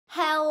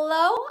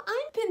Hello,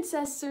 I'm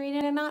PINcess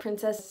Serena, not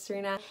Princess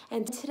Serena,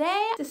 and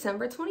today,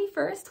 December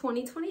 21st,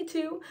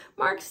 2022,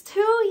 marks 2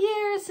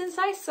 years since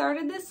I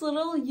started this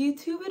little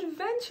YouTube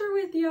adventure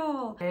with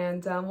y'all.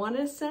 And I want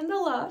to send a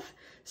love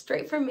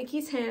straight from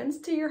Mickey's hands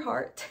to your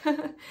heart.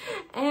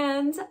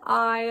 And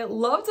I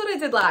loved what I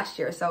did last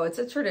year, so it's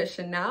a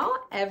tradition now.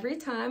 Every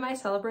time I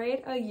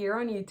celebrate a year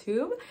on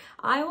YouTube,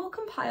 I will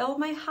compile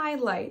my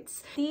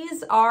highlights.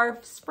 These are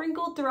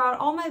sprinkled throughout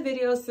all my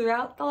videos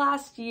throughout the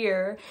last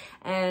year,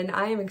 and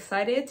I am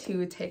excited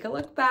to take a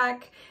look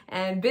back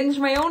and binge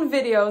my own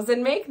videos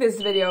and make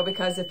this video,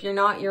 because if you're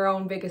not your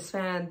own biggest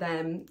fan,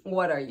 then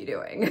what are you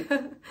doing?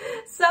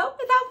 So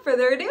without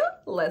further ado,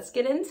 let's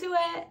get into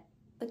it.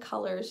 The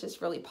colors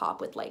just really pop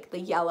with like the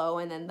yellow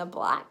and then the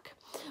black.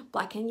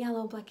 Black and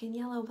yellow, black and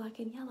yellow, black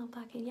and yellow,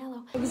 black and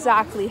yellow.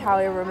 Exactly how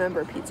I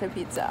remember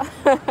pizza.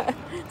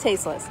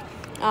 Tasteless.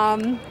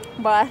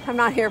 But I'm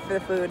not here for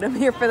the food, I'm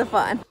here for the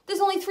fun. There's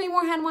only 3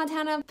 more Hannah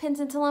Montana pins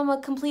until I'm a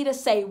complete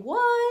say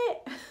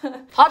what?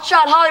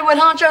 Hotshot Hollywood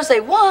honcho, say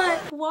what?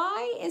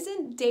 Why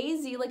isn't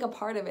Daisy like a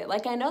part of it?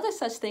 Like, I know there's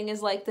such thing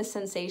as like the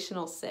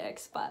sensational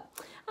 6, but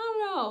I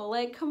don't know,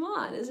 like, come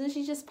on, isn't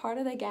she just part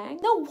of the gang?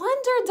 No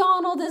wonder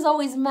Donald is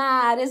always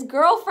mad. His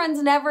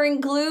girlfriend's never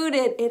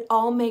included. It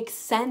all makes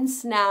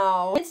sense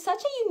now. It's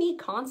such a unique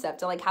concept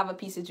to like have a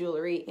piece of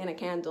jewelry in a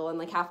candle and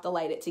like have to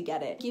light it to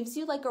get it. It gives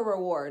you like a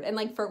reward. And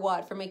like for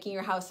what? For making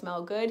your house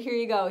smell good? Here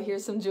you go,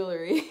 here's some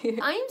jewelry.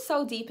 I am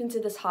so deep into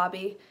this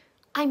hobby.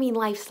 I mean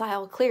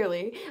lifestyle,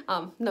 clearly.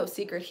 No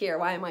secret here.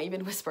 Why am I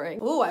even whispering?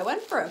 Ooh, I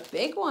went for a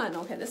big one.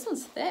 Okay, this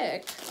one's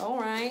thick. All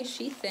right,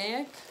 she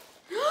thick.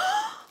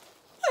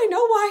 I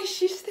know why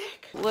she's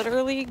thick.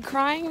 Literally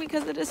crying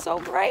because it is so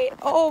bright.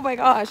 Oh my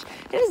gosh.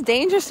 It is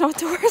dangerous not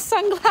to wear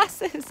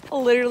sunglasses.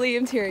 Literally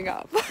am tearing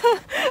up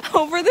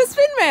over this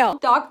fin mail.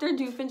 Dr.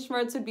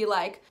 Doofenshmirtz would be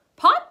like,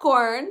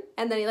 popcorn,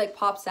 and then he like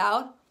pops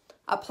out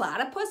a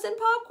platypus in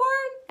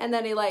popcorn, and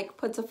then he like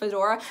puts a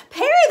fedora.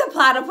 Perry the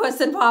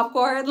platypus in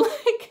popcorn.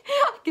 Like,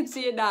 I can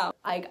see it now.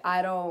 Like,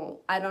 I don't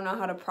know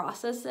how to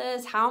process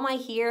this. How am I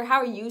here? How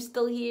are you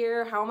still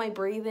here? How am I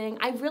breathing?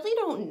 I really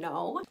don't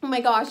know. Oh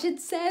my gosh, it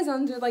says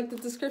under like the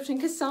description,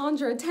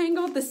 Cassandra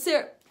tangled the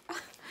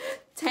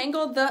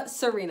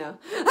Serena.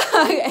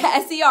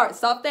 S-E-R,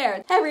 stop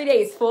there. Every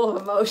day is full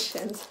of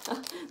emotions.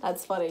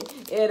 That's funny.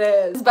 It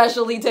is.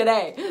 Especially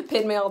today.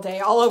 Pin mail day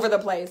all over the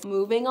place.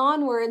 Moving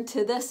onward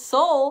to the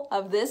soul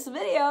of this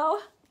video.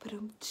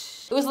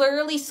 It was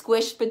literally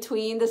squished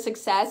between the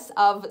success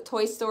of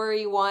Toy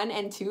Story 1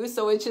 and 2,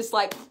 so it's just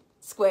like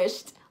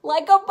squished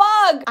like a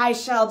bug. I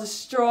shall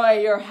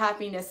destroy your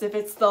happiness if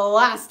it's the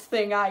last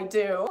thing I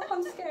do.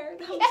 I'm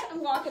scared.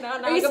 I'm walking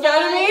out now. Are you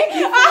scared of me?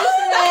 You finish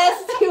the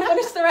rest. You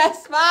finish the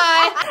rest.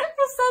 Bye.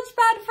 We're such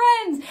bad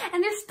friends.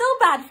 And they're still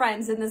bad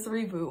friends in this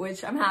reboot,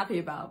 which I'm happy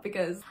about,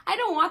 because I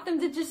don't want them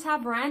to just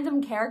have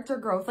random character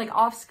growth like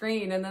off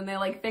screen and then they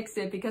like fix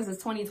it because it's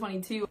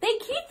 2022. They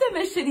keep them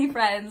as shitty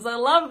friends. I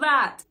love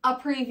that. A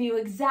preview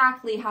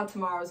exactly how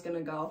tomorrow's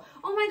gonna go.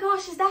 Oh my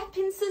gosh, is that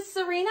PINcess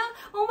Serena?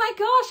 Oh my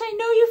gosh, I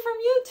know you from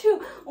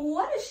YouTube.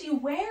 What is she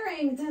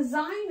wearing?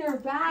 Designer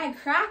bag,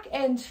 crack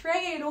and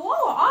trade.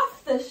 Whoa,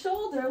 off the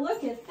shoulder,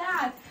 look at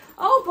that.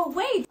 Oh, but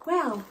wait,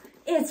 well,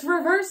 it's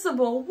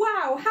reversible.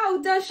 Wow,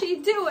 how does she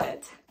do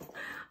it?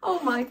 Oh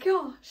my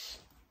gosh.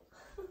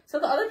 So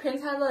the other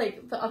pins had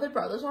like the other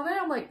brothers on it.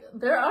 I'm like,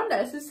 they're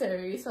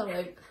unnecessary. So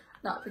like,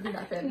 not picking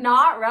that pin.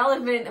 Not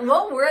relevant.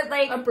 What were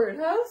like A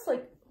birdhouse?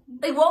 Like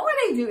what were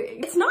they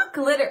doing? It's not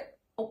glitter.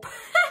 Oh.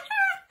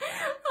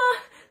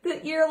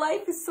 The ear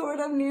life is sort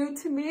of new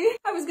to me.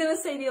 I was gonna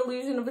say the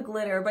illusion of the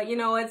glitter, but you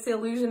know, it's the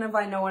illusion of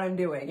I know what I'm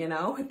doing, you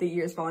know, with the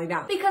ears falling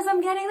down. Because I'm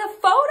getting the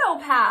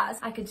photo pass.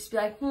 I could just be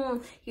like,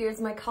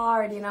 here's my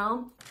card, you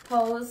know,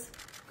 pose,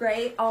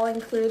 great, all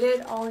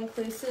included, all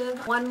inclusive.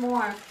 One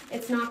more,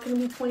 it's not gonna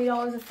be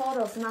 $20 a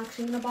photo, so I'm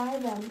actually gonna buy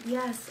them.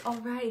 Yes, all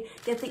right,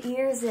 get the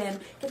ears in,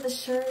 get the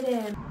shirt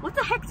in. What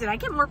the heck, did I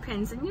get more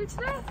pins in you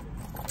today?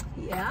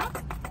 Yeah.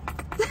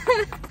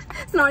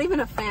 It's not even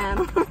a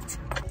fan.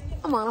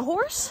 I'm on a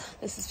horse.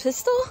 This is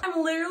Pistol.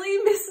 I'm literally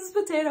Mrs.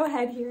 Potato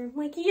Head here. I'm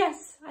like,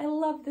 yes, I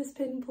love this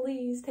pin.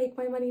 Please take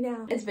my money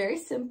now. It's very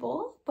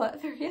simple,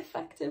 but very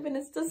effective in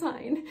its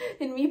design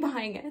and me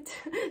buying it.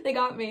 They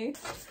got me.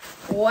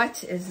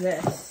 What is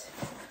this?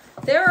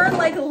 There are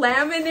like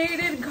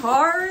laminated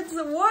cards.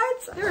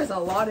 What? There is a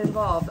lot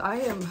involved.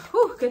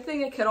 Good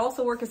thing it could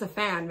also work as a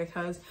fan,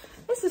 because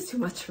this is too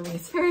much for me.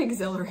 It's very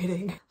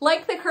exhilarating.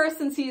 Like the curse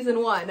in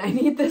season 1, I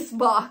need this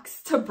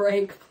box to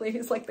break,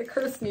 please. Like the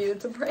curse needed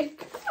to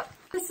break.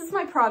 This is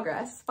my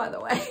progress, by the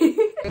way.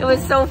 It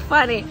was so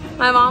funny.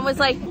 My mom was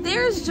like,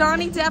 there's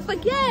Johnny Depp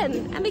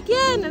again, and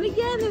again, and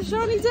again, there's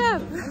Johnny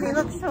Depp. He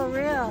looks so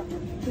real.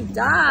 He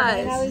does.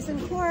 And I was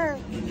in court.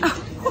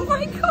 Oh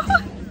my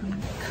God.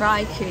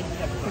 Crikey.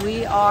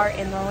 We are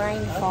in the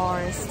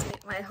rainforest.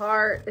 My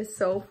heart is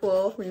so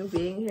full from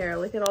being here.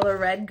 Look at all the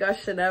red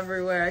gushing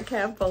everywhere. I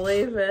can't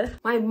believe it.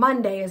 My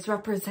Monday is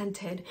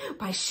represented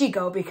by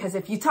Shigo, because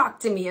if you talk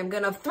to me, I'm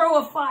gonna throw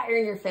a fire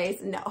in your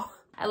face. No.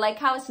 I like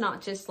how it's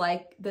not just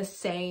like the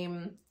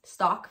same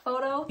stock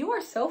photo. You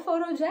are so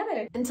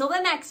photogenic. Until the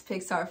next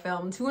Pixar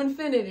film, to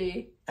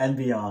infinity and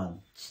beyond.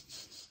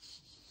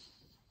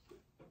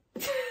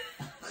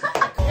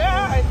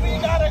 Yeah,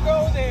 we gotta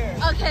go there.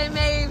 Okay,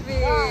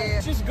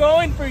 maybe. She's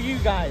going for you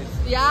guys.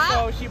 Yeah?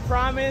 So she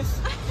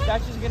promised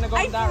that she's gonna go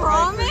I that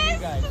promise? ride for you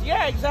guys.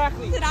 Yeah,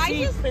 exactly. Did I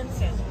See, just-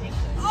 princess.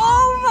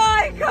 Oh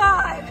my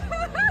god!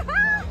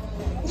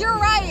 You're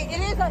right,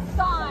 it is a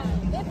sign.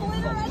 It's a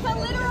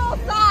literal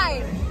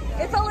sign.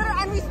 It's a literal,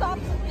 and we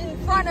stopped in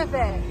front of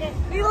it.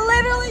 We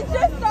literally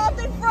just stopped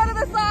in front of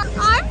the sign.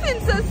 I'm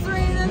Princess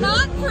Serena,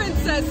 not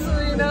Princess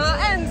Serena,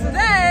 and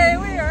today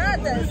we are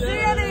at the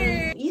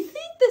city. You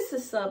think this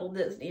is subtle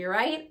Disney,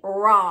 right?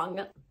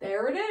 Wrong.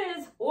 There it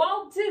is,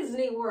 Walt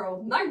Disney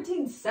World,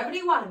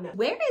 1971.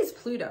 Where is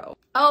Pluto?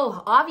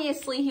 Oh,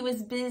 obviously he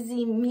was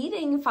busy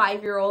meeting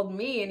 5-year-old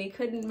me and he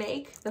couldn't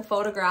make the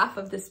photograph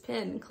of this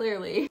pin,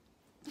 clearly.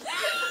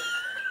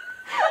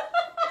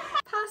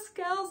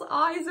 Pascal's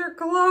eyes are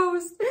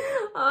closed.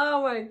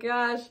 Oh my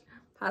gosh.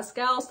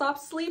 Pascal, stop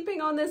sleeping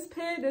on this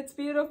pin. It's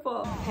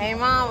beautiful. Hey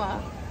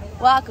mama,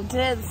 welcome to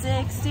the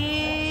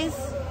 60s.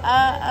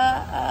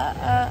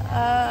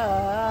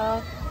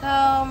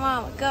 Oh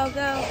mama, go,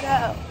 go,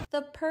 go.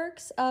 The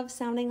perks of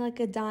sounding like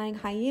a dying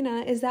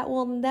hyena is that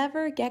we'll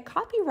never get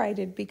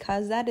copyrighted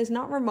because that is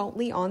not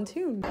remotely on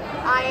tune.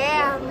 I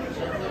am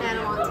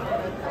animal.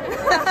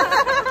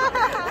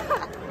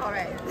 All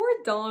right. Poor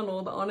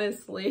Donald,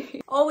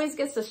 honestly. Always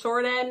gets the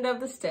short end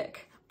of the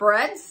stick.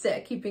 Bread's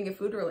sick, keeping it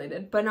food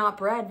related, but not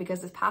bread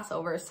because it's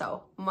Passover,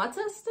 so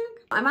matzah stick?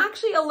 I'm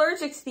actually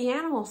allergic to the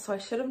animal, so I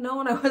should have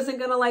known I wasn't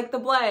gonna like the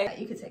blade. Yeah,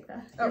 you could take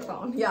that. Your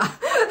phone. Yeah.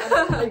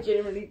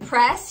 Legitimately.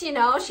 Press, you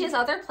know, she has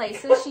other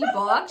places. She's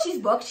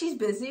booked, she's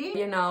busy.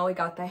 You know, we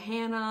got the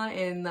Hannah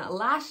in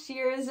last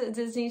year's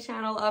Disney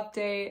Channel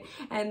update,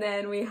 and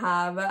then we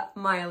have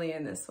Miley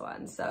in this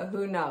one. So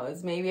who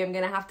knows? Maybe I'm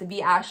gonna have to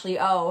be Ashley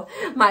O,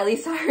 Miley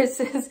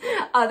Cyrus's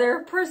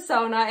other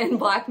persona in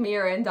Black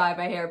Mirror, and dye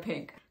my hair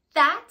pink.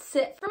 That's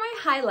it for my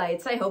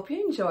highlights. I hope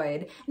you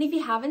enjoyed. And if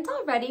you haven't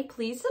already,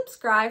 please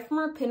subscribe for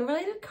more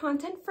pin-related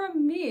content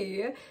from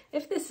me.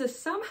 If this is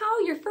somehow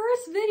your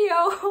first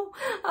video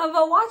of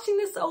watching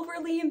this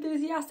overly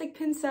enthusiastic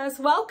princess,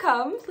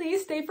 welcome.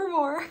 Please stay for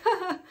more.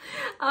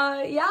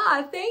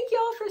 Yeah, thank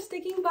y'all for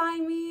sticking by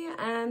me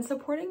and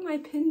supporting my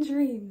pin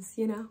dreams,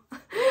 you know.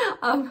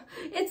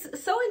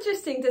 It's so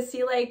interesting to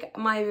see like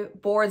my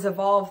boards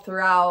evolve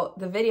throughout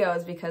the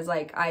videos because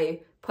like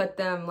I put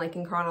them like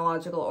in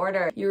chronological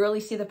order. You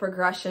really see the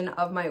progression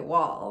of my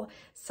wall.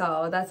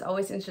 So that's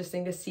always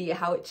interesting to see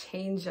how it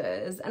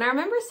changes. And I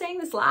remember saying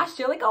this last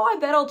year, like, oh, I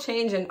bet it'll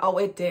change. And oh,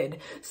 it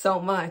did so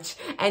much.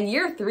 And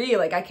year 3,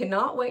 like, I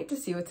cannot wait to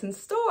see what's in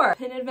store.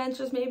 Pin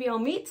adventures, maybe I'll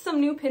meet some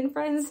new pin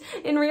friends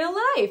in real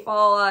life.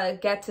 I'll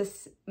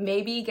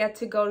maybe get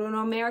to go to an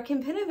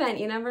American pin event.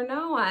 You never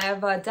know. I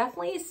have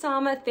definitely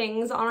some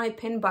things on my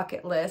pin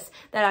bucket list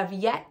that I've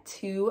yet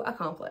to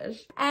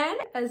accomplish. And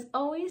as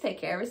always, take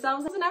care of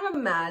yourselves and have a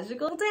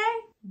magical day.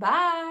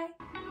 Bye.